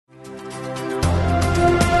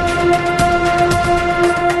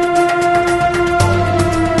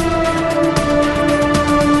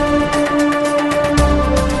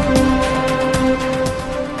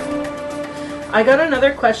I got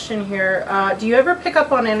another question here. Do you ever pick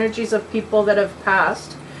up on energies of people that have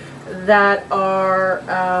passed that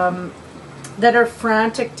are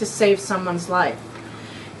frantic to save someone's life?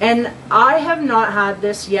 And I have not had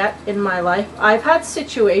this yet in my life. I've had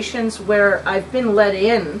situations where I've been let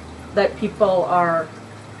in that people are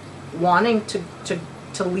wanting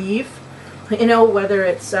to leave, you know, whether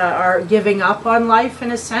it's are giving up on life in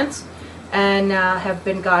a sense, and have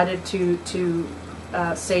been guided to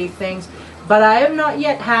say things. But I have not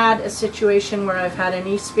yet had a situation where I've had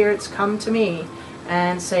any spirits come to me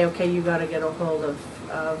and say, okay, you got to get a hold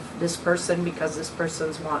of this person because this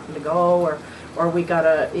person's wanting to go, or we got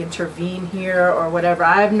to intervene here or whatever.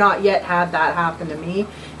 I have not yet had that happen to me,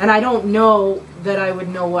 and I don't know that I would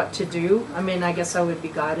know what to do. I mean, I guess I would be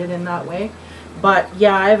guided in that way. But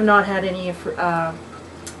yeah, I have not had any,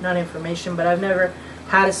 not information, but I've never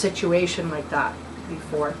had a situation like that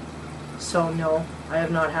before. So no, I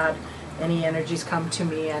have not had any energies come to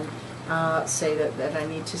me and say that I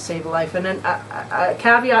need to save a life. And then a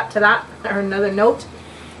caveat to that, or another note,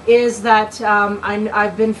 is that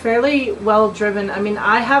I've been fairly well driven. I mean,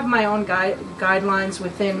 I have my own guidelines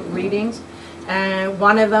within readings, and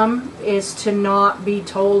one of them is to not be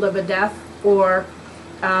told of a death, or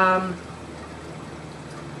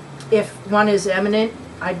if one is imminent,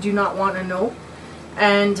 I do not want to know.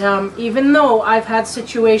 And even though I've had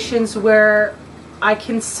situations where I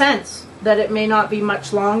can sense that it may not be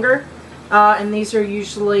much longer, and these are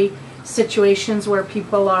usually situations where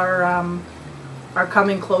people are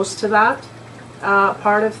coming close to that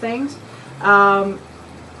part of things,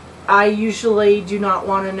 I usually do not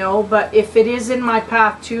want to know. But if it is in my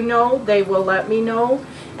path to know, they will let me know.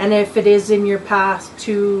 And if it is in your path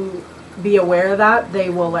to be aware of that,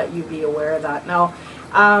 they will let you be aware of that. Now,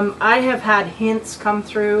 I have had hints come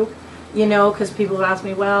through, you know, because people have asked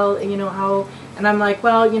me, well, you know, how, and I'm like,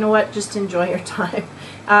 well, you know what, just enjoy your time,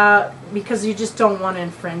 because you just don't want to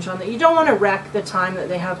infringe on that. You don't want to wreck the time that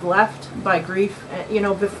they have left by grief, you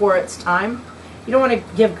know, before it's time. You don't want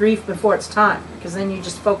to give grief before it's time, because then you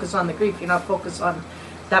just focus on the grief. You're not focused on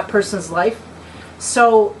that person's life.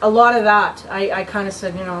 So a lot of that, I kind of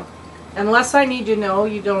said, you know, unless I need to know,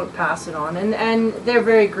 you don't pass it on. And they're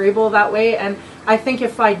very agreeable that way. And I think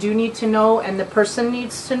if I do need to know and the person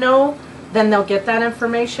needs to know, then they'll get that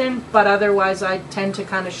information. But otherwise, I tend to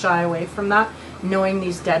kind of shy away from that, knowing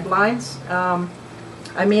these deadlines.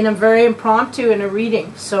 I mean, I'm very impromptu in a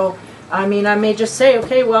reading. So, I mean, I may just say,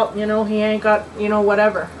 okay, well, you know, he ain't got, you know,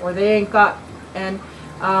 whatever. Or they ain't got, and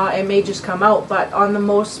it may just come out. But on the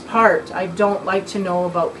most part, I don't like to know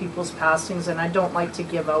about people's passings, and I don't like to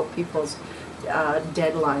give out people's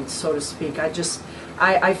deadlines, so to speak.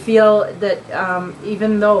 I feel that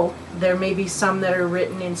even though there may be some that are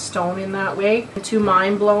written in stone in that way, too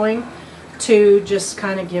mind-blowing to just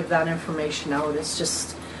kind of give that information out. It's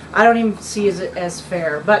just, I don't even see it as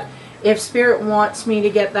fair. But if Spirit wants me to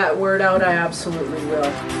get that word out, I absolutely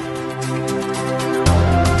will.